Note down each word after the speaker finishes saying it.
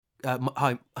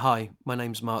Hi. My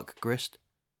name's Mark Grist.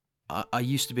 I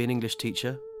used to be an English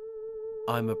teacher.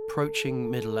 I'm approaching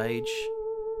middle age,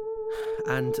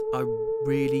 and I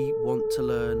really want to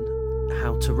learn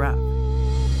how to rap.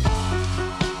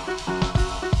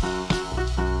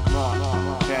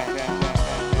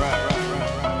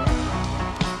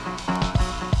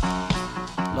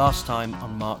 Last time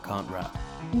on Mark Can't Rap.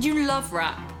 You love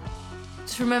rap.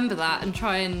 Just remember that and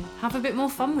try and have a bit more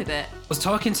fun with it. I was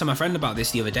talking to my friend about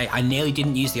this the other day. I nearly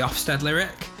didn't use the Ofsted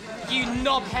lyric. You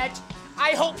knobhead.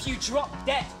 I hope you drop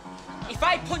dead. If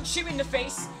I punch you in the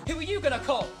face, who are you gonna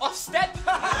call? Ofsted?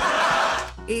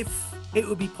 If it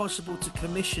would be possible to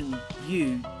commission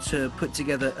you to put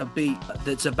together a beat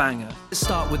that's a banger. Let's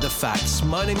start with the facts.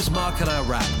 My name's Mark and I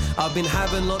rap. I've been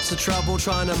having lots of trouble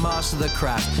trying to master the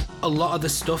craft. A lot of the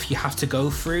stuff you have to go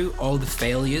through, all the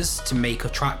failures to make a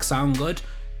track sound good,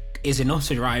 is enough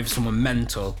to drive someone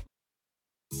mental.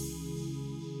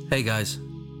 Hey guys,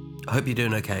 I hope you're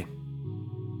doing okay.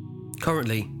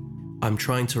 Currently, I'm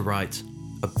trying to write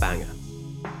a banger.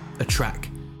 A track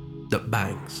that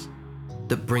bangs.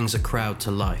 That brings a crowd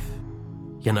to life.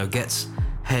 You know, gets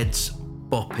heads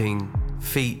bopping,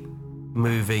 feet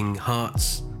moving,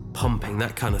 hearts pumping,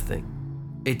 that kind of thing.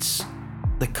 It's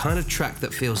the kind of track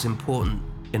that feels important,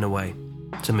 in a way,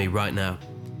 to me right now,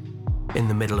 in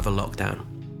the middle of a lockdown,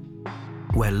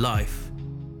 where life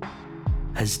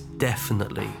has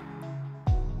definitely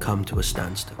come to a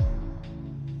standstill.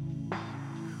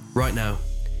 Right now,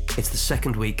 it's the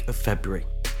second week of February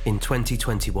in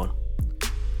 2021.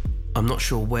 I'm not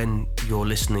sure when you're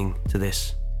listening to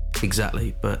this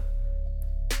exactly, but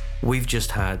we've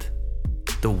just had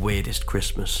the weirdest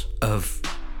Christmas of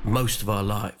most of our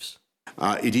lives.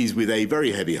 It is with a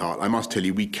very heavy heart. I must tell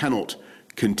you, we cannot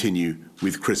continue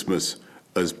with Christmas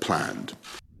as planned.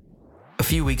 A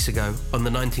few weeks ago, on the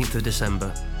 19th of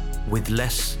December, with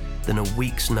less than a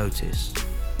week's notice,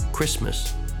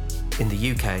 Christmas in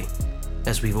the UK,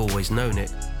 as we've always known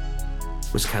it,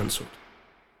 was cancelled.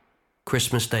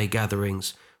 Christmas Day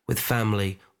gatherings with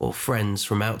family or friends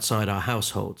from outside our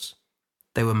households,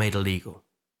 they were made illegal.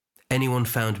 Anyone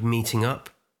found meeting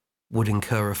up would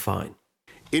incur a fine.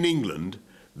 In England,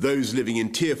 those living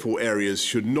in Tier 4 areas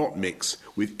should not mix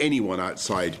with anyone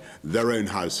outside their own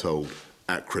household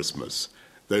at Christmas,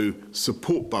 though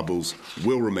support bubbles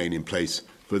will remain in place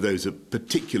for those at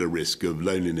particular risk of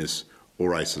loneliness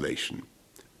or isolation.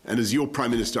 And as your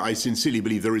Prime Minister, I sincerely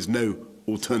believe there is no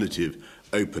alternative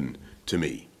open to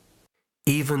me.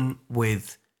 Even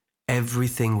with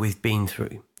everything we've been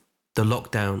through, the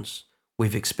lockdowns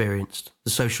we've experienced, the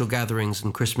social gatherings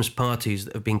and Christmas parties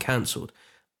that have been cancelled,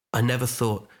 I never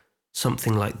thought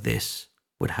something like this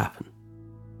would happen.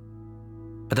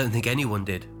 I don't think anyone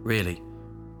did, really,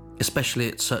 especially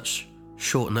at such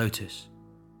short notice.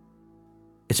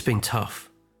 It's been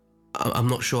tough. I'm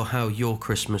not sure how your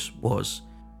Christmas was.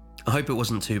 I hope it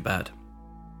wasn't too bad.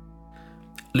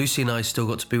 Lucy and I still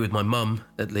got to be with my mum,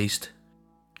 at least.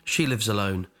 She lives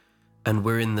alone, and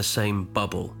we're in the same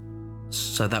bubble,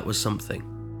 so that was something.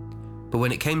 But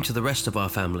when it came to the rest of our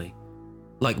family,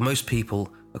 like most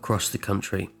people across the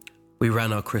country, we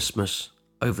ran our Christmas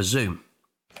over Zoom.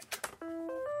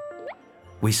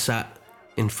 We sat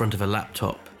in front of a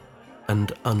laptop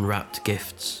and unwrapped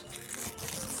gifts.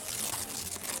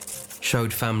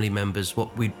 Showed family members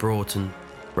what we'd brought and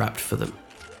wrapped for them.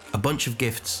 A bunch of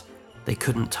gifts they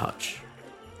couldn't touch,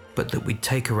 but that we'd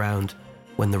take around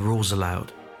when the rules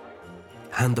allowed.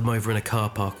 Hand them over in a car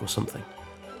park or something.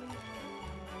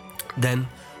 Then,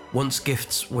 once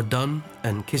gifts were done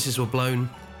and kisses were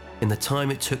blown, in the time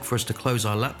it took for us to close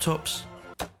our laptops,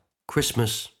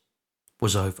 Christmas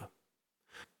was over.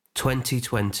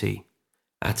 2020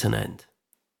 at an end.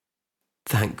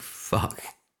 Thank fuck.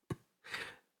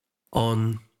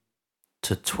 On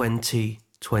to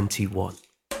 2021.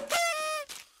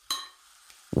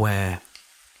 Where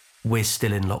we're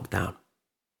still in lockdown.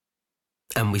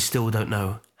 And we still don't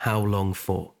know how long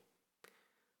for.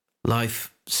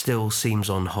 Life still seems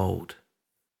on hold.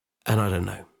 And I don't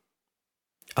know.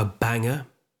 A banger,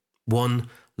 one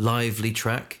lively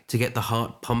track to get the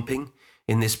heart pumping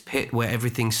in this pit where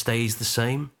everything stays the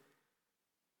same.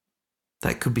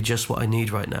 That could be just what I need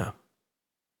right now.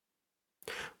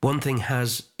 One thing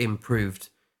has improved,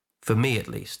 for me at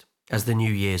least, as the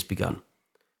new year's begun.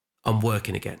 I'm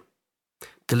working again,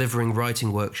 delivering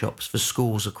writing workshops for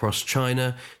schools across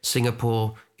China,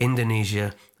 Singapore,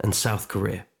 Indonesia, and South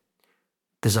Korea.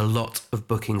 There's a lot of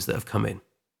bookings that have come in.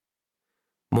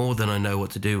 More than I know what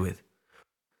to do with.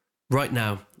 Right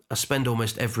now, I spend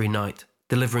almost every night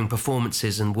delivering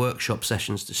performances and workshop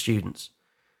sessions to students.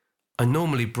 I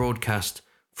normally broadcast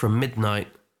from midnight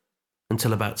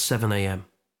until about 7 a.m.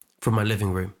 from my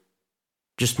living room.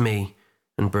 Just me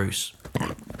and Bruce.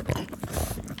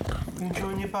 You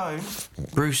enjoying your bone?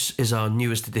 Bruce is our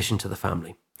newest addition to the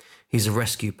family. He's a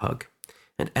rescue pug,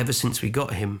 and ever since we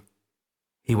got him,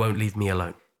 he won't leave me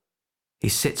alone. He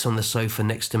sits on the sofa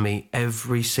next to me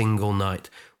every single night,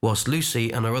 whilst Lucy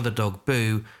and our other dog,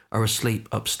 Boo, are asleep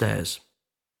upstairs.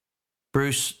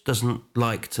 Bruce doesn't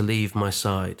like to leave my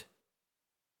side.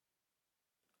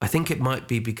 I think it might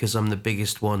be because I'm the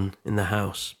biggest one in the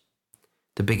house,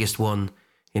 the biggest one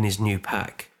in his new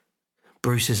pack.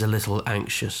 Bruce is a little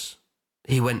anxious.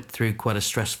 He went through quite a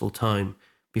stressful time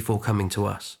before coming to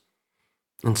us.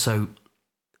 And so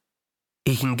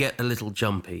he can get a little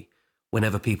jumpy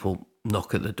whenever people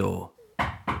knock at the door.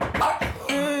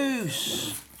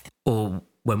 Bruce! Or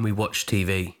when we watch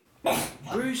TV.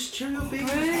 Bruce, chill your big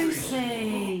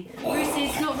Brucey,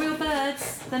 it's not real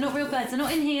birds. They're not real birds. They're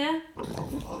not in here.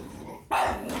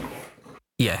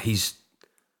 Yeah, he's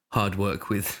hard work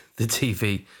with the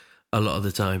TV a lot of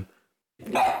the time.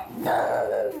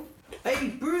 Hey,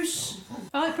 Bruce!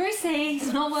 Oh, Brucey,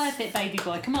 it's not worth it, baby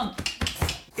boy. Come on.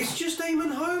 It's just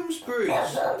Eamon Holmes,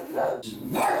 Bruce.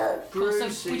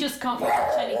 So we just can't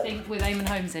watch anything with Eamon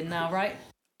Holmes in now, right?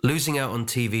 Losing out on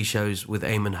TV shows with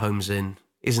Eamon Holmes in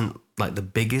isn't like the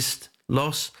biggest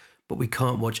loss, but we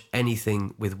can't watch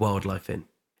anything with wildlife in.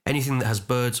 Anything that has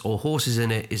birds or horses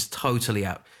in it is totally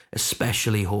out,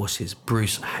 especially horses.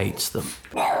 Bruce hates them.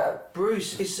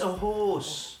 Bruce, it's a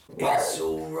horse. It's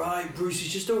all right, Bruce,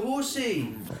 it's just a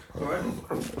horsey. All right?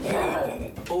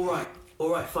 All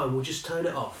right, fine, we'll just turn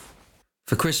it off.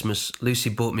 For Christmas,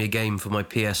 Lucy bought me a game for my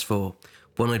PS4,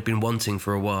 one I'd been wanting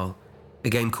for a while, a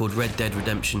game called Red Dead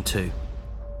Redemption 2.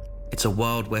 It's a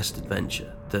Wild West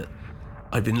adventure that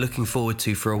I'd been looking forward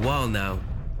to for a while now,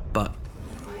 but...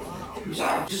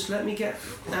 Just let me get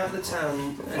out of the town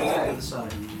and take the other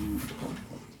side.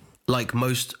 Like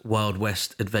most Wild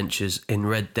West adventures in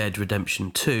Red Dead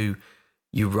Redemption 2,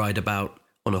 you ride about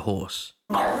on a horse.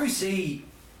 Brucey!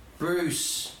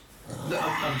 Bruce! Look,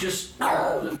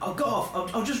 I'll go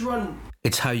off. I'll just run.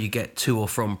 It's how you get to or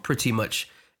from pretty much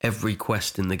every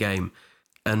quest in the game.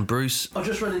 And Bruce... I'll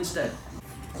just run instead.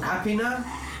 Happy now?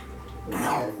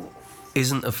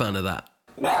 Isn't a fan of that.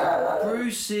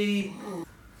 Brucey...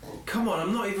 Come on,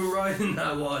 I'm not even riding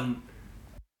that one.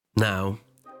 Now,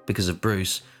 because of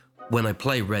Bruce, when I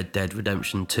play Red Dead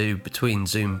Redemption 2 between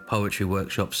Zoom poetry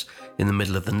workshops in the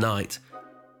middle of the night,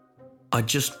 I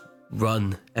just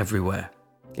run everywhere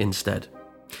instead.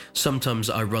 Sometimes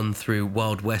I run through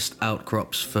Wild West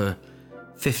outcrops for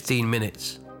 15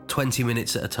 minutes, 20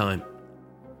 minutes at a time.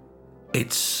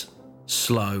 It's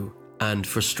slow and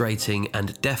frustrating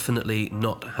and definitely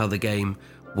not how the game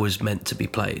was meant to be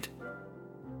played.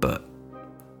 But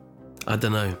I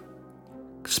don't know.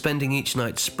 Spending each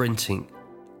night sprinting,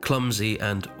 clumsy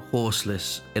and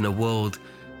horseless in a world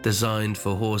designed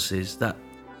for horses, that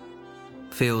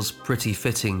feels pretty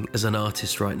fitting as an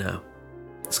artist right now.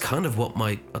 It's kind of what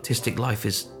my artistic life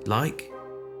is like.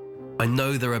 I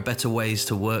know there are better ways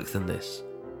to work than this,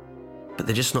 but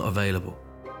they're just not available.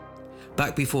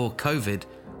 Back before COVID,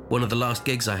 one of the last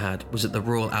gigs I had was at the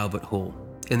Royal Albert Hall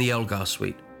in the Elgar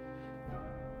Suite.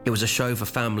 It was a show for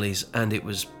families and it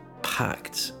was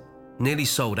packed, nearly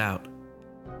sold out.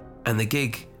 And the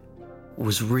gig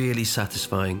was really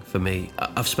satisfying for me.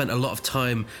 I've spent a lot of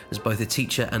time as both a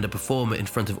teacher and a performer in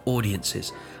front of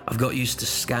audiences. I've got used to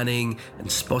scanning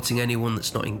and spotting anyone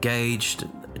that's not engaged,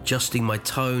 adjusting my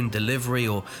tone, delivery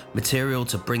or material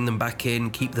to bring them back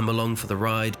in, keep them along for the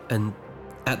ride. And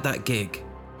at that gig,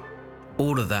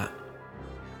 all of that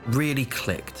really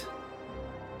clicked.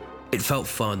 It felt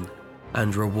fun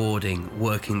and rewarding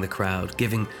working the crowd,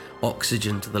 giving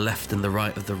oxygen to the left and the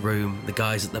right of the room, the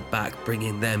guys at the back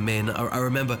bringing them in. I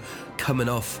remember coming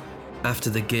off after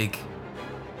the gig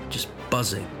just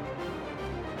buzzing.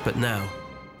 But now,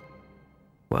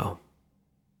 well,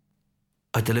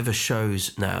 I deliver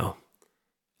shows now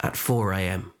at 4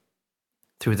 a.m.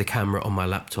 through the camera on my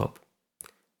laptop.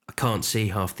 I can't see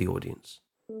half the audience.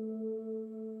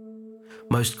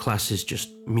 Most classes just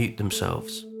mute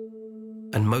themselves.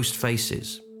 And most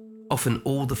faces, often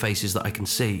all the faces that I can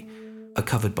see, are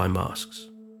covered by masks.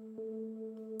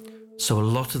 So a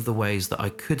lot of the ways that I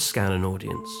could scan an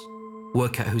audience,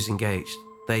 work out who's engaged,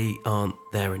 they aren't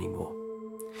there anymore.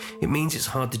 It means it's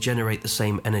hard to generate the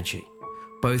same energy,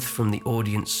 both from the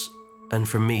audience and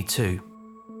from me too.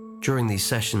 During these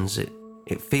sessions,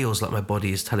 it feels like my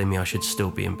body is telling me I should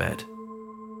still be in bed.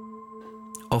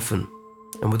 Often,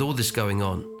 and with all this going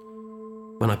on,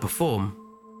 when I perform,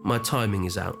 my timing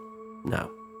is out now.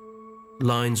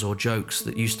 Lines or jokes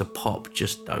that used to pop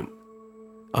just don't.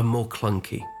 I'm more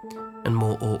clunky, and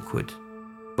more awkward,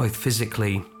 both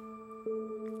physically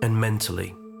and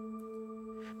mentally.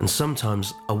 And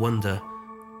sometimes I wonder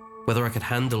whether I could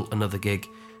handle another gig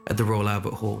at the Royal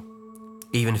Albert Hall,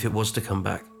 even if it was to come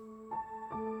back.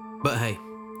 But hey,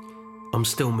 I'm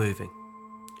still moving,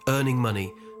 earning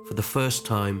money for the first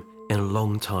time in a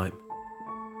long time.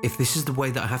 If this is the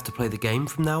way that I have to play the game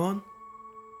from now on,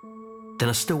 then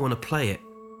I still want to play it.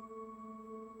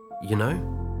 You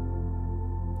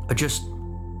know? I just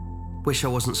wish I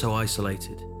wasn't so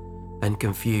isolated and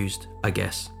confused, I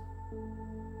guess.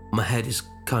 My head is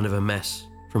kind of a mess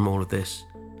from all of this,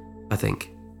 I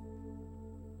think.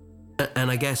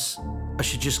 And I guess I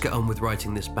should just get on with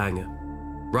writing this banger,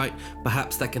 right?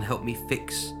 Perhaps that can help me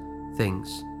fix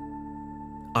things.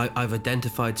 I've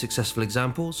identified successful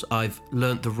examples. I've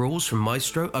learnt the rules from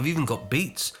Maestro. I've even got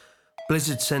beats.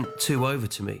 Blizzard sent 2 over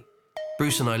to me.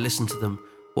 Bruce and I listen to them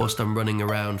whilst I'm running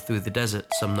around through the desert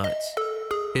some nights.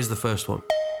 Here's the first one.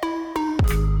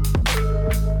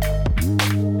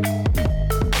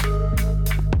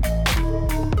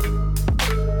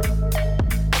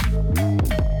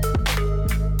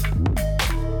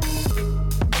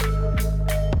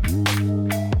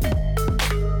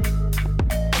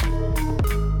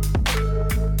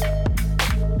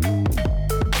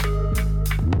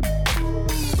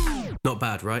 Not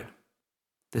bad, right?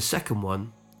 The second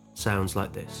one sounds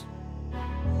like this.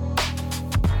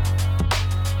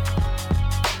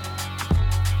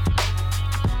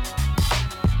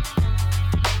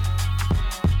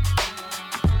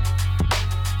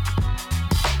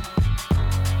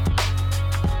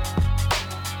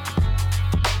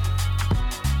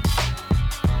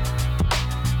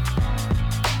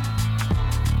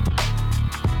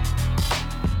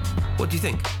 What do you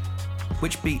think?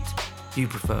 Which beat do you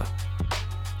prefer?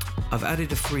 I've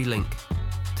added a free link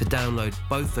to download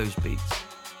both those beats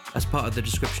as part of the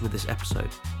description of this episode.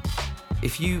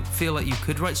 If you feel like you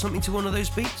could write something to one of those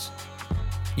beats,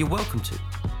 you're welcome to.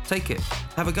 Take it,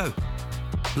 have a go.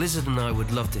 Blizzard and I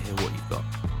would love to hear what you've got.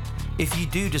 If you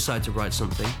do decide to write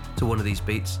something to one of these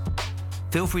beats,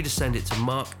 feel free to send it to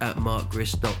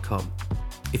mark@markgrist.com.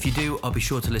 If you do, I'll be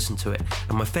sure to listen to it,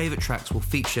 and my favourite tracks will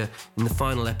feature in the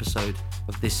final episode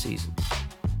of this season.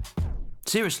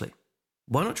 Seriously,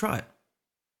 why not try it?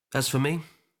 As for me,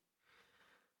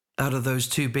 out of those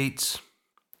 2 beats,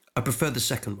 I prefer the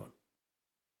second one.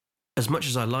 As much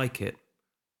as I like it,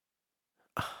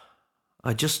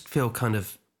 I just feel kind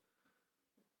of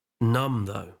numb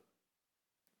though.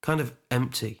 Kind of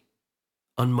empty,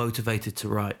 unmotivated to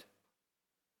write.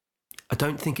 I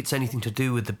don't think it's anything to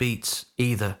do with the beats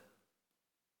either.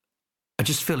 I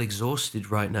just feel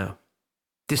exhausted right now,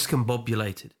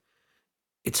 discombobulated.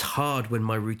 It's hard when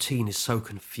my routine is so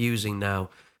confusing now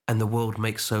and the world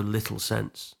makes so little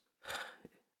sense.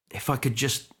 If I could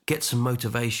just get some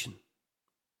motivation.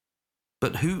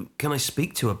 But who can I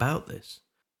speak to about this?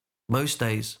 Most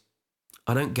days,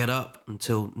 I don't get up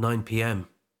until 9 p.m.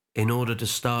 in order to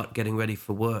start getting ready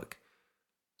for work.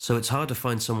 So it's hard to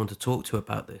find someone to talk to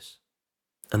about this.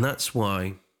 And that's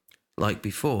why, like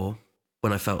before,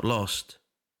 when I felt lost,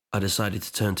 I decided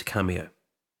to turn to Cameo.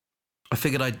 I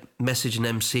figured I'd message an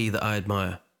MC that I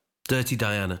admire, Dirty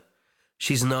Diana.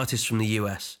 She's an artist from the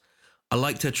US. I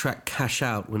liked her track Cash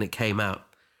Out when it came out.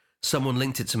 Someone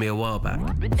linked it to me a while back.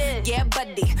 Yeah,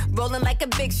 buddy, rolling like a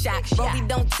big shot. Rollie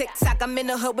don't tick-tock, I'm in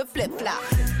the hood with flip-flop.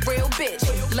 Real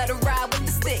bitch, let her ride with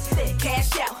the stick.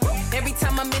 Cash out, every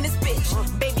time I'm in this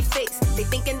bitch. Baby face, they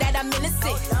thinking that I'm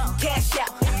innocent. Cash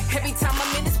out, every time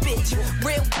I'm in this bitch.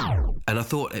 Real. And I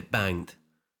thought it banged,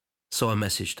 so I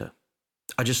messaged her.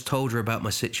 I just told her about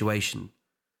my situation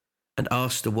and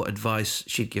asked her what advice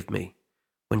she'd give me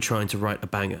when trying to write a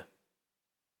banger.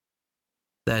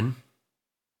 Then,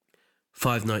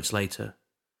 5 nights later,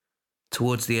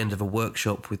 towards the end of a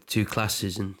workshop with 2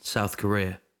 classes in South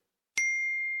Korea,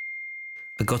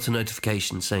 I got a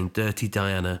notification saying Dirty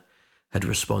Diana had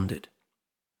responded.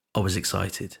 I was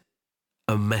excited.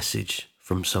 A message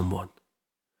from someone.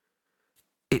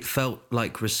 It felt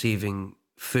like receiving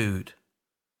food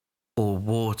or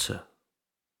water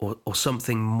or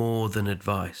something more than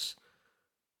advice.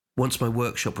 Once my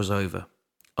workshop was over,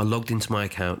 I logged into my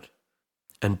account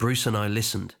and Bruce and I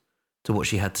listened to what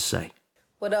she had to say.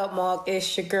 What up, Mark?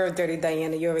 It's your girl, Dirty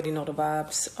Diana. You already know the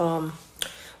vibes.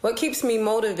 What keeps me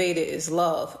motivated is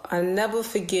love. I never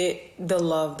forget the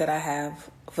love that I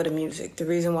have for the music. The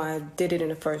reason why I did it in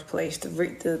the first place,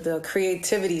 the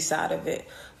creativity side of it,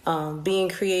 being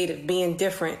creative, being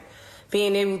different,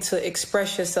 being able to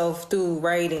express yourself through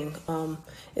writing.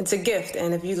 It's a gift,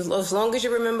 and as long as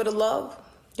you remember the love,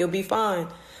 you'll be fine.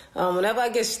 Whenever I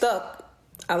get stuck,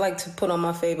 I like to put on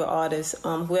my favorite artist.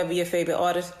 Whoever your favorite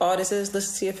artist is,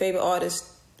 listen to your favorite artist.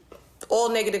 All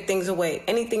negative things away.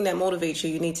 Anything that motivates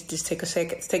you, you need to just take a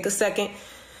second,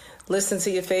 listen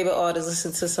to your favorite artist,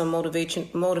 listen to some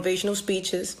motivational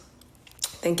speeches,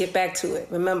 then get back to it.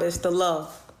 Remember, it's the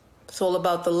love. It's all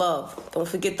about the love. Don't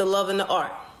forget the love and the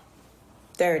art.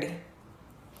 Dirty.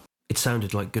 It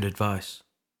sounded like good advice.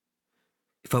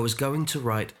 If I was going to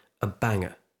write a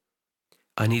banger,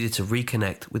 I needed to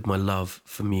reconnect with my love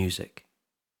for music.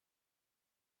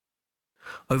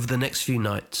 Over the next few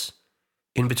nights,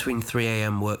 in between 3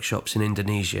 a.m. workshops in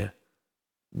Indonesia,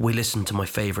 we listened to my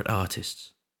favourite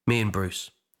artists, me and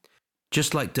Bruce.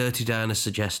 Just like Dirty Diana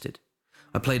suggested,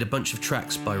 I played a bunch of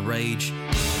tracks by Rage,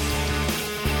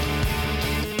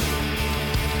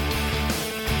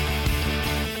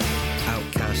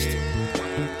 Outkast,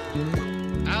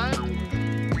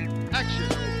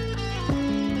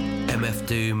 MF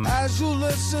Doom, as you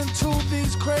listen to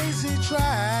these crazy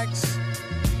tracks,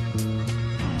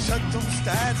 check them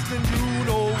stats, then you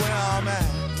know where I'm at.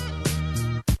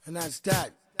 And that's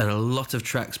that. and a lot of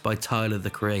tracks by Tyler, the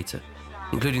Creator,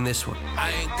 including this one. I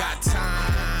ain't got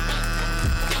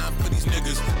time for these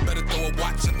niggas. Better throw a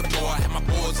watch at the boy. I have my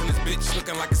boys in this bitch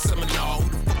looking like a seminar. Who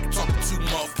the fuck you talking to,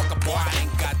 motherfucker? Boy, I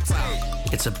ain't got time.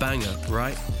 It's a banger,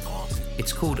 right?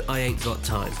 It's called I Ain't Got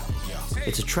Time.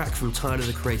 It's a track from Tyler,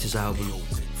 the Creator's album,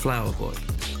 Flower Boy.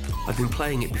 I've been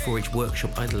playing it before each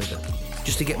workshop I deliver,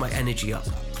 just to get my energy up,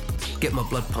 get my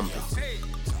blood pumping.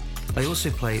 I also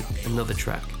play another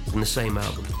track from the same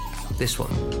album, this one.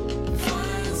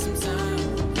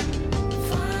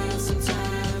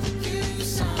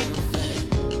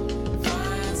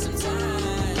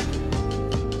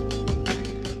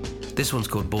 This one's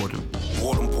called Boredom.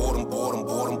 Boredom.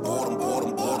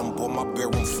 Boy, my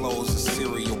bedroom flows a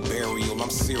serial burial. I'm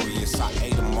serious. I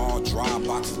ate them all. Dry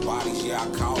boxes, bodies, yeah, I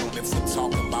call them. If we're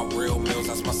talking about real meals,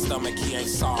 that's my stomach, he ain't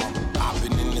saw 'em. I've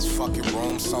been in this fucking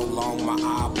room so long, my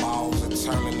eyeballs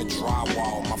are turning to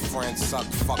drywall. My friends suck,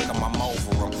 fuck 'em, I'm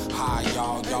over 'em. Hi,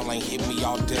 y'all ain't hit me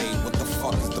all day. What the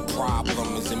fuck is the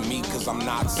problem? Is it me, cause I'm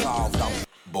not solved? I'm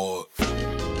bored.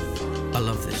 I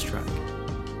love this track.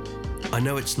 I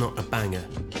know it's not a banger,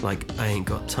 like I Ain't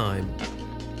Got Time,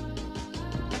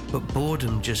 but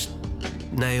Boredom just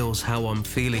nails how I'm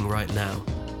feeling right now,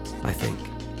 I think.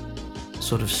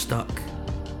 Sort of stuck,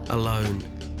 alone,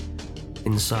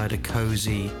 inside a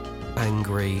cozy,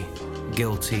 angry,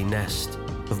 guilty nest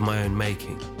of my own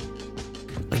making.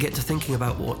 I get to thinking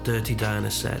about what Dirty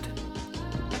Diana said,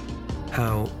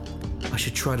 how I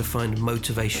should try to find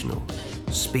motivational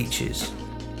speeches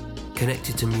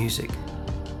connected to music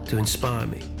to inspire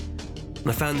me. And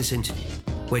I found this interview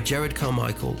where Jerrod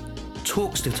Carmichael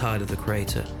talks to Tyler, the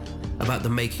Creator, about the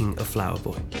making of Flower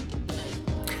Boy.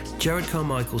 Jerrod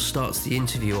Carmichael starts the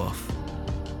interview off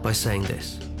by saying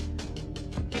this.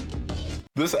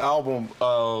 This album,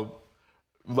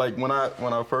 like when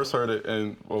I first heard it,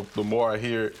 and well, the more I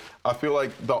hear it, I feel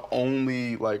like the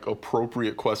only like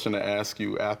appropriate question to ask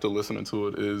you after listening to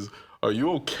it is, are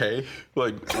you okay?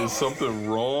 Like, is something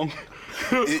wrong?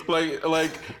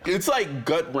 like it's like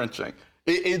gut wrenching.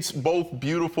 It's both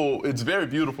beautiful. It's very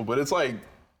beautiful, but it's like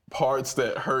parts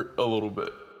that hurt a little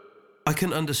bit. I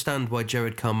can understand why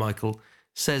Jerrod Carmichael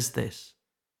says this.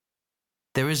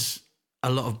 There is a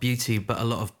lot of beauty, but a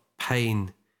lot of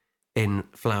pain in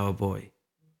Flower Boy.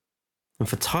 And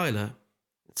for Tyler,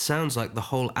 it sounds like the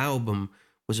whole album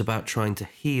was about trying to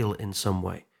heal in some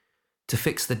way, to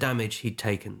fix the damage he'd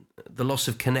taken, the loss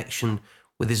of connection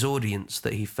with his audience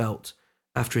that he felt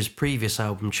after his previous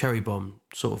album, Cherry Bomb,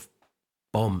 sort of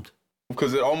bombed.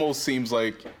 Because it almost seems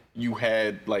like you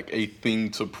had like a thing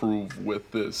to prove with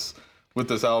this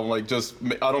album, like just,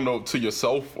 I don't know, to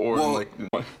yourself or well, like.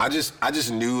 I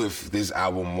just knew if this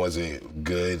album wasn't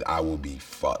good, I would be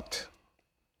fucked.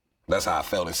 That's how I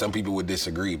felt, and some people would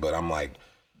disagree, but I'm like,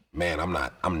 man,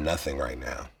 I'm nothing right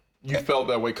now. You felt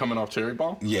that way coming off Cherry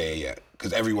Bomb? Yeah,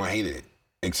 because everyone hated it,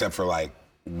 except for like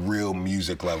real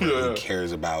music lover who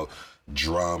cares about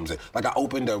drums. Like I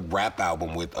opened a rap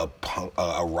album with a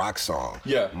rock song.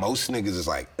 Yeah. Most niggas is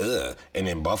like, ugh. And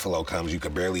then Buffalo comes, you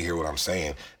can barely hear what I'm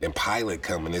saying. Then Pilot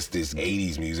come and it's this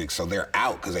 80s music, so they're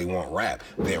out because they want rap.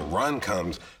 Then Run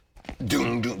comes,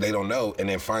 doom, doom, they don't know. And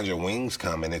then Find Your Wings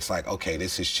come and it's like, okay,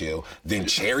 this is chill. Then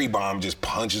Cherry Bomb just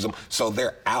punches them. So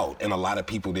they're out. And a lot of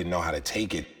people didn't know how to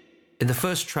take it. In the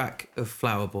first track of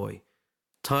Flower Boy,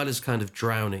 Tyler's kind of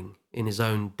drowning in his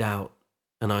own doubt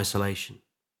and isolation.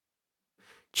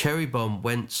 Cherry Bomb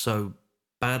went so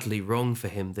badly wrong for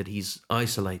him that he's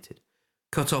isolated,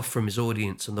 cut off from his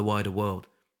audience and the wider world.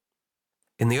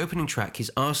 In the opening track,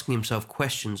 he's asking himself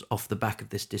questions off the back of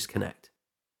this disconnect.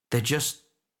 They're just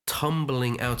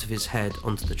tumbling out of his head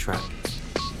onto the track.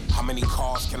 How many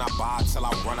cars can I buy till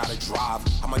I run out of drive?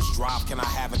 How much drive can I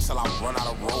have until I run out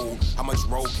of road? How much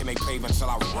road can they pave until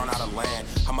I run out of land?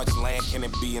 How much land can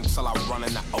it be until I run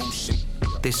in the ocean?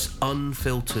 This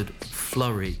unfiltered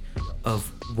flurry of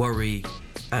worry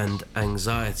and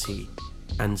anxiety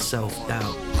and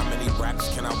self-doubt. How many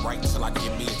raps can I write till I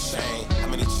get me a chain? How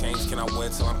many chains can I wear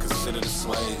till I'm considered a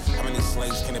slave? How many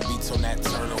slaves can it be till Nat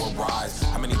Turner arrives?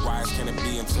 How many riots can it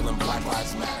be until in Black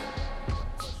Lives Matter?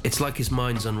 It's like his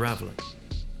mind's unraveling.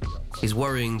 He's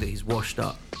worrying that he's washed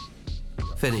up,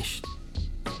 finished,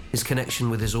 his connection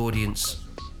with his audience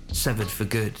severed for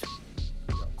good.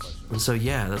 And so,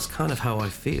 yeah, that's kind of how I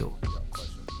feel.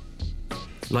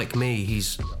 Like me,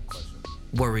 he's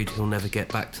worried he'll never get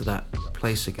back to that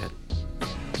place again.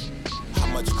 How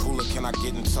much cooler can I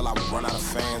get until I run out of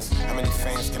fans? How many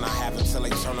fans can I have until they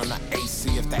turn on the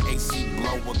AC? If the AC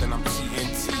blow, well then I'm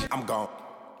TNT, I'm gone.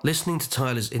 Listening to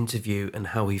Tyler's interview and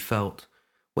how he felt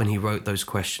when he wrote those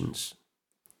questions,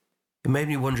 it made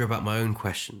me wonder about my own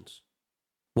questions,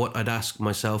 what I'd ask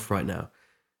myself right now.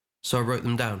 So I wrote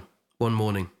them down one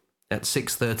morning at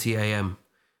 6:30 a.m.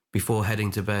 before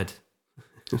heading to bed.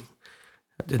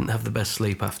 I didn't have the best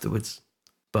sleep afterwards,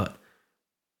 but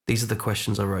these are the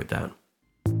questions I wrote down.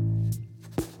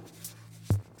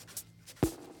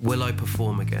 Will I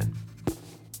perform again?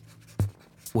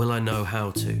 Will I know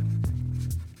how to?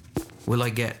 Will I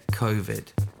get COVID?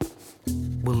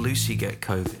 Will Lucy get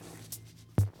COVID?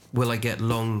 Will I get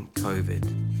long COVID?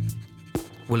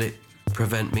 Will it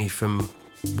prevent me from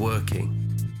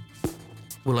working?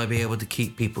 Will I be able to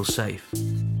keep people safe?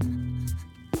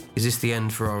 Is this the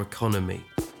end for our economy?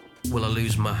 Will I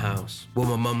lose my house? Will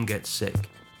my mum get sick?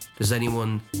 Does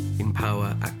anyone in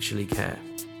power actually care?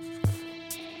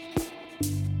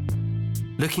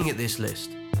 Looking at this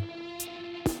list,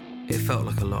 it felt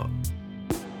like a lot.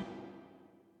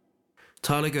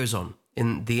 Tyler goes on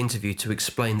in the interview to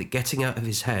explain that getting out of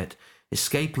his head,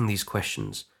 escaping these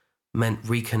questions, meant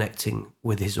reconnecting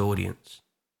with his audience,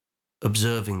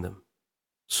 observing them,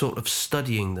 sort of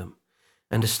studying them,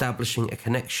 and establishing a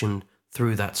connection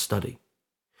through that study.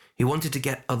 He wanted to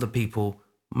get other people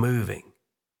moving,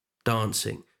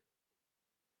 dancing.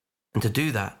 And to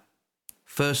do that,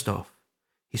 first off,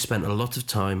 he spent a lot of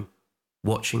time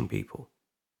watching people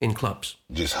in clubs.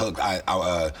 Just hooked.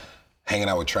 I hanging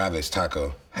out with Travis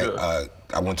Taco. Yeah.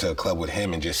 I went to a club with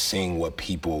him and just seeing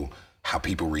how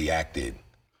people reacted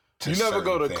to You never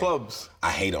go to things. Clubs.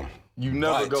 I hate them. You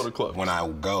never go to clubs. When I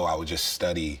go, I would just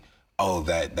study,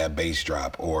 that bass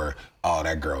drop, or,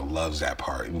 that girl loves that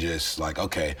part. And just like,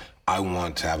 okay, I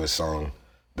want to have a song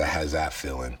that has that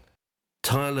feeling.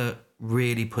 Tyler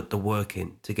really put the work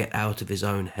in to get out of his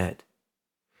own head.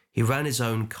 He ran his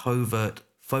own covert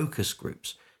focus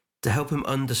groups to help him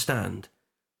understand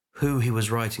who he was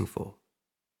writing for.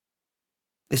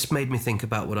 This made me think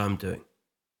about what I'm doing.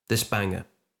 This banger.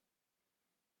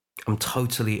 I'm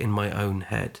totally in my own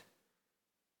head,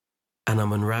 and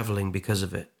I'm unraveling because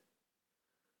of it.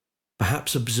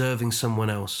 Perhaps observing someone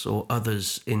else or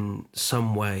others in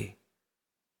some way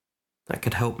that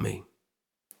could help me,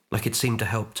 like it seemed to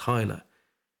help Tyler.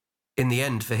 In the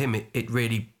end, for him, it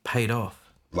really paid off.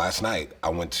 Last night,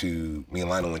 me and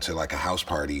Lionel went to like a house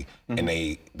party, and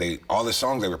they all the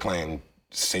songs they were playing,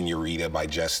 Senorita by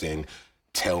Justin,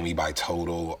 Tell Me by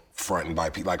Total, Frontin' by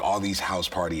Pete, like all these house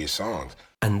party-ish songs.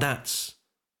 And that's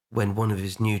when one of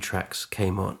his new tracks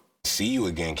came on. See You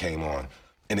Again came on,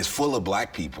 and it's full of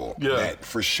black people that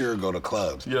for sure go to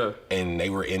clubs. Yeah. And they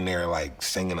were in there like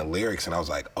singing the lyrics, and I was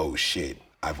like, oh shit,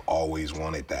 I've always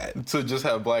wanted that. To just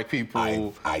have black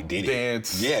people I did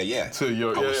dance. Yeah. To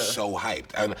your, I was so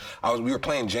hyped. And we were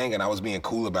playing Jenga, and I was being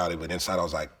cool about it, but inside I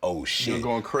was like, oh shit. You're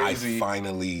going crazy. I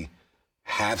finally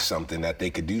have something that they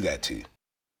could do that to.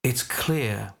 It's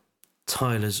clear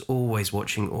Tyler's always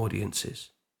watching audiences.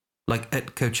 Like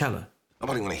at Coachella.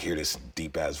 Nobody want to hear this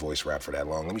deep-ass voice rap for that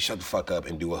long. Let me shut the fuck up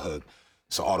and do a hook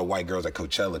so all the white girls at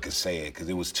Coachella could say it, because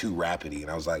it was too rapidy. And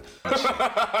I was like,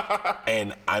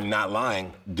 and I'm not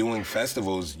lying. Doing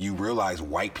festivals, you realize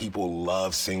white people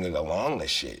love singing along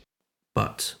this shit.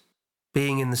 But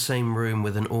being in the same room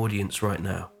with an audience right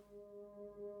now,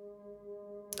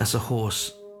 that's a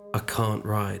horse I can't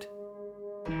ride.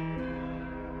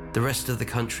 The rest of the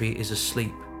country is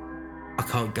asleep. I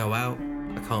can't go out.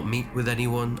 I can't meet with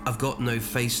anyone. I've got no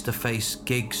face-to-face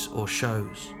gigs or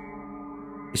shows.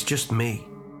 It's just me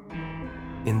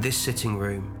in this sitting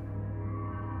room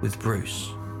with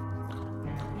Bruce.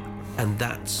 And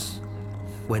that's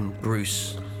when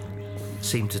Bruce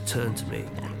seemed to turn to me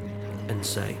and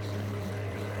say,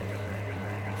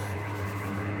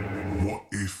 what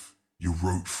if you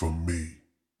wrote for me,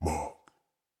 my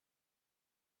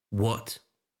What?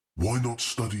 Why not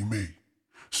study me?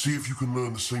 See if you can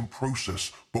learn the same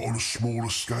process, but on a smaller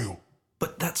scale.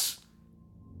 But that's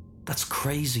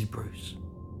crazy, Bruce.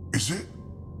 Is it?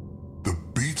 The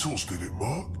Beatles did it,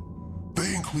 Mark.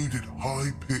 They included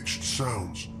high-pitched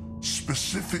sounds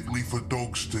specifically for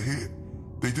dogs to hear.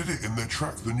 They did it in their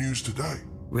track, The News Today.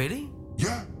 Really?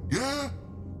 Yeah.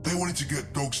 They wanted to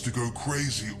get dogs to go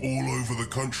crazy all over the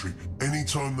country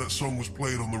anytime that song was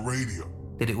played on the radio.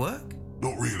 Did it work?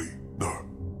 Not really, no.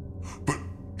 But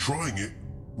trying it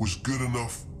was good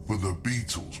enough for the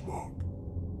Beatles, Mark.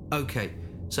 Okay,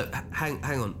 so hang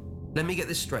on. Let me get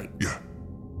this straight. Yeah.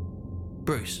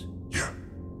 Bruce. Yeah.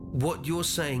 What you're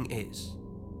saying is...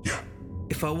 Yeah.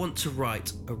 If I want to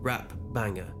write a rap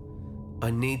banger,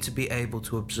 I need to be able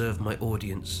to observe my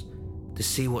audience to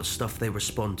see what stuff they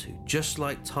respond to, just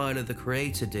like Tyler, the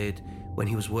Creator, did when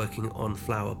he was working on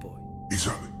Flower Boy.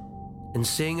 Exactly. And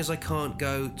seeing as I can't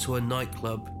go to a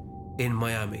nightclub in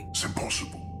Miami... It's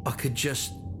impossible. I could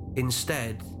just,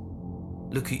 instead,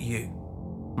 look at you,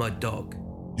 my dog.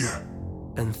 Yeah.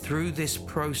 And through this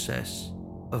process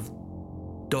of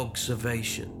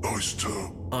dogservation... Nice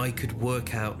term. I could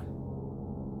work out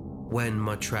when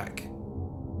my track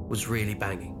was really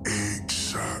banging.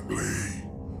 Exactly.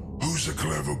 Who's a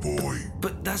clever boy?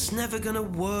 But that's never gonna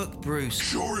work, Bruce.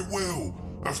 Sure it will.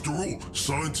 After all,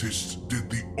 scientists did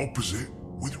the opposite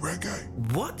with reggae.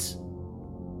 What?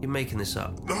 You're making this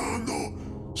up.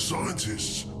 No.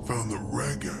 Scientists found that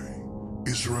reggae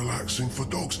is relaxing for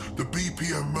dogs. The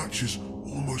BPM matches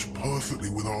almost perfectly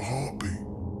with our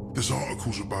heartbeat. There's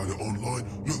articles about it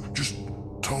online. Look, just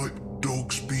type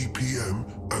dogs BPM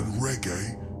and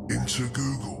reggae into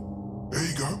Google. There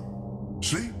you go.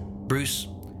 See? Bruce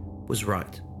was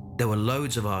right. There were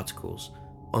loads of articles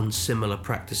on similar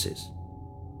practices.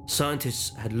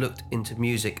 Scientists had looked into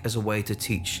music as a way to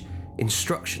teach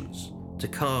instructions to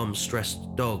calm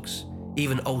stressed dogs,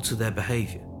 even alter their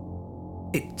behavior.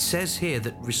 It says here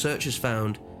that researchers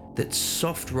found that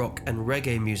soft rock and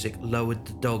reggae music lowered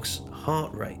the dog's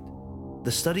heart rate.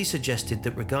 The study suggested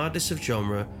that regardless of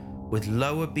genre, with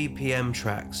lower BPM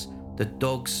tracks, the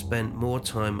dogs spent more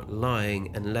time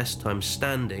lying and less time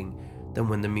standing than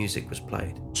when the music was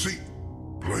played. See,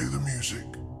 play the music,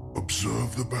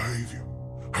 observe the behavior.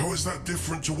 How is that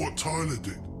different to what Tyler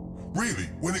did? Really,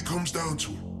 when it comes down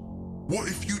to it, what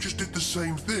if you just did the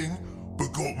same thing,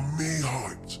 but got me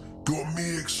hyped, got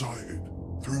me excited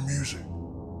through music?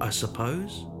 I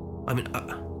suppose. I mean,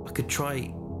 I could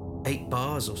try 8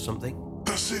 bars or something.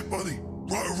 That's it, buddy.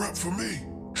 Write a rap for me.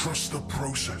 Trust the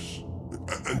process.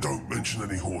 And don't mention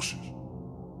any horses.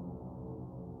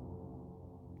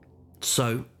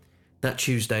 So, that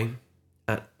Tuesday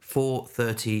at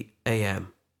 4:30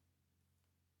 a.m,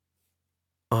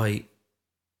 I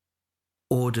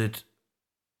ordered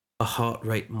a heart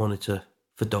rate monitor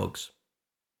for dogs.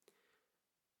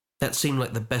 That seemed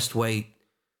like the best way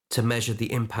to measure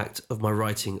the impact of my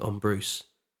writing on Bruce.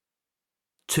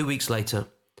 2 weeks later,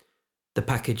 the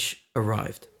package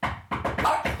arrived.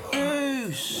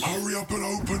 Bruce! Hurry up and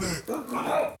open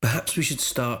it! Perhaps we should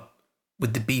start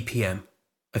with the BPM,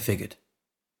 I figured.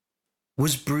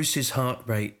 Was Bruce's heart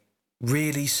rate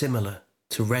really similar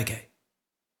to reggae?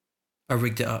 I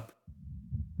rigged it up.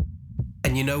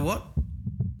 And you know what?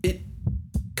 It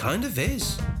kind of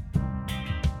is.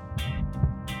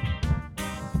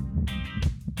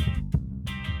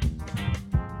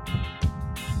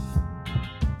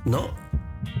 Not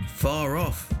far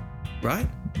off, right?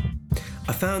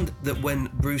 I found that when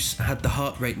Bruce had the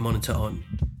heart rate monitor on,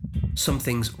 some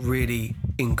things really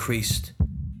increased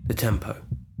the tempo.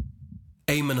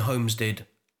 Eamon Holmes did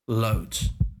loads.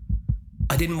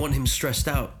 I didn't want him stressed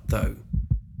out, though,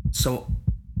 so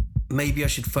maybe I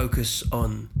should focus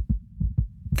on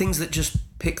things that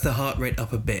just pick the heart rate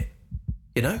up a bit,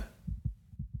 you know?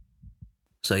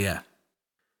 So yeah,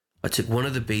 I took one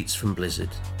of the beats from Blizzard,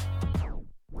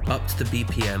 upped the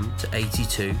BPM to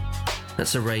 82.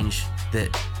 That's a range that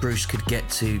Bruce could get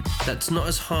to. That's not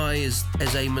as high as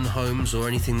Eamon Holmes or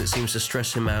anything that seems to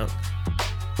stress him out,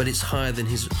 but it's higher than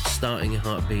his starting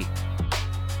heartbeat.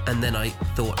 And then I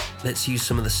thought, let's use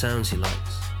some of the sounds he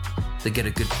likes that get a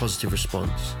good positive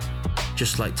response,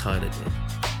 just like Tyler did.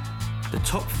 The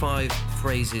top 5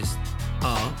 phrases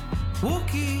are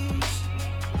walkies,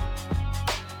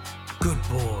 good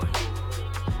boy,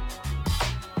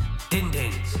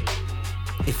 din-dins.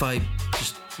 If I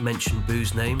just mention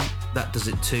Boo's name, that does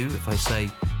it too. If I say,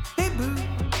 hey Boo,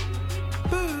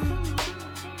 Boo.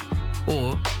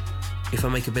 Or if I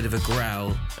make a bit of a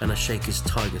growl and I shake his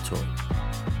tiger toy.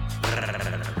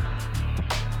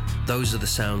 Those are the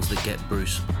sounds that get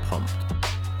Bruce pumped.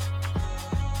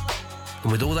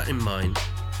 And with all that in mind,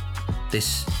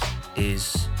 This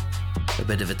is a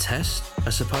bit of a test, I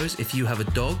suppose. If you have a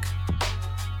dog,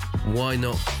 why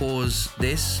not pause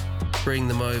this, bring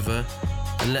them over,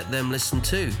 and let them listen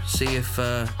too. See if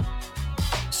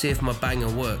my banger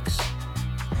works.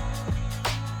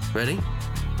 Ready?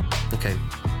 Okay,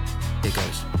 here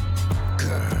goes.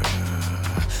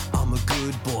 I'm a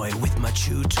good boy with my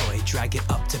chew toy. Drag it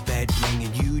up to bed,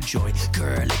 bringing you joy.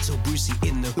 Girl, little Brucey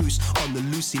in the hoose, on the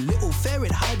Lucy. Little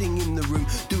ferret hiding in the room,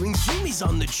 doing zoomies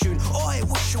on the tune. Oi,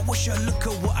 whoosha, look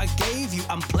at what I gave you.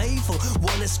 I'm playful,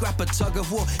 wanna scrap a tug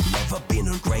of war. Never been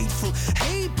ungrateful.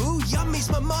 Hey boo, yummy's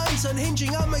my mind's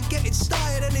unhinging. I'ma get it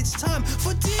started and it's time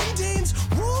for Din Dins.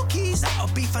 Walkies,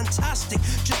 that'll be fantastic.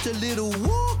 Just a little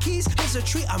walkies. Here's a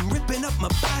treat, I'm ripping up my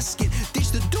basket.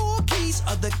 Ditch the door keys,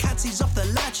 are the catsies off the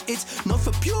latch. It's not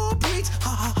for pure breeds. Ha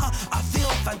ha ha, I feel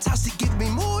fantastic. Give me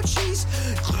more cheese.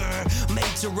 Grr,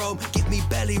 made to roam, give me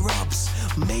belly rubs.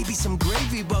 Maybe some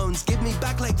gravy bones, give me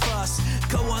back leg fuss.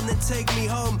 Go on and take me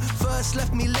home. First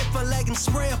left me lift my leg and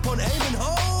spray up on aiming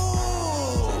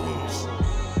holes.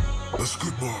 That's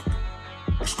good, Mark.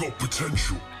 It's got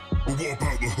potential. But what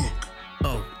about the hook?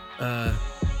 Oh,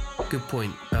 good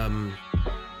point.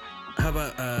 How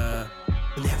about,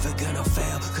 Never gonna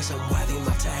fail, cause I'm wagging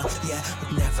my tail. Yeah,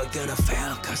 never gonna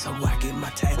fail, cause I'm wagging my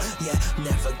tail. Yeah,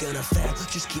 never gonna fail,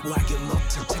 just keep wagging my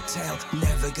tail.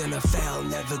 Never gonna fail,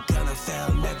 never gonna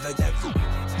fail, never gonna.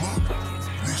 Mark,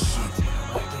 listen.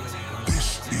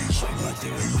 This is what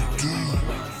you do.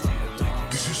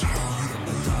 This is how you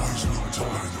always look to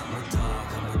bang.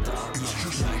 It's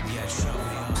just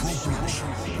problems.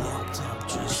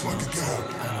 It's like a game.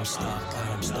 And I'm stuck.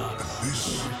 And this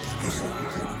could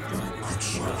solve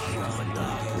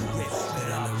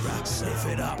Sniff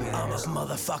it up, I'm a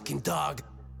motherfucking dog.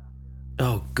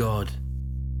 oh God.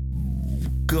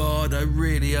 God, I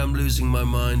really am losing my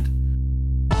mind.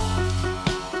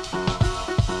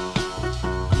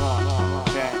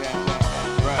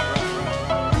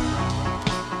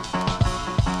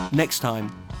 Next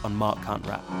time on Mark Can't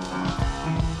Rap.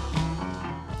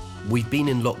 We've been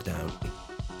in lockdown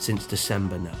since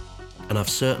December now, and I've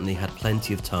certainly had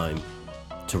plenty of time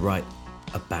to write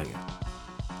a banger.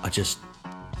 I just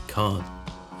can't.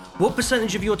 What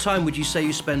percentage of your time would you say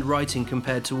you spend writing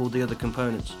compared to all the other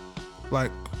components?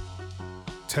 Like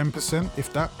 10%,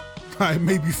 if that. Like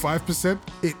maybe 5%.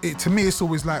 It to me, it's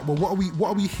always like, well, what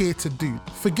are we here to do?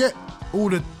 Forget all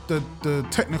the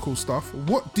technical stuff.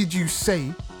 What did you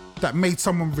say that made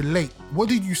someone relate? What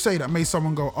did you say that made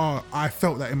someone go, oh, I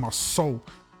felt that in my soul?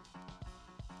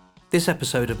 This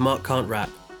episode of Mark Can't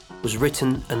Rap was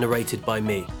written and narrated by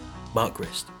me, Mark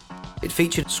Grist. It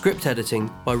featured script editing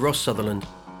by Ross Sutherland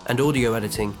and audio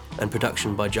editing and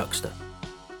production by Juxta.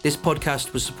 This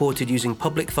podcast was supported using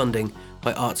public funding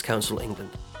by Arts Council England.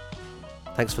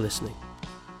 Thanks for listening.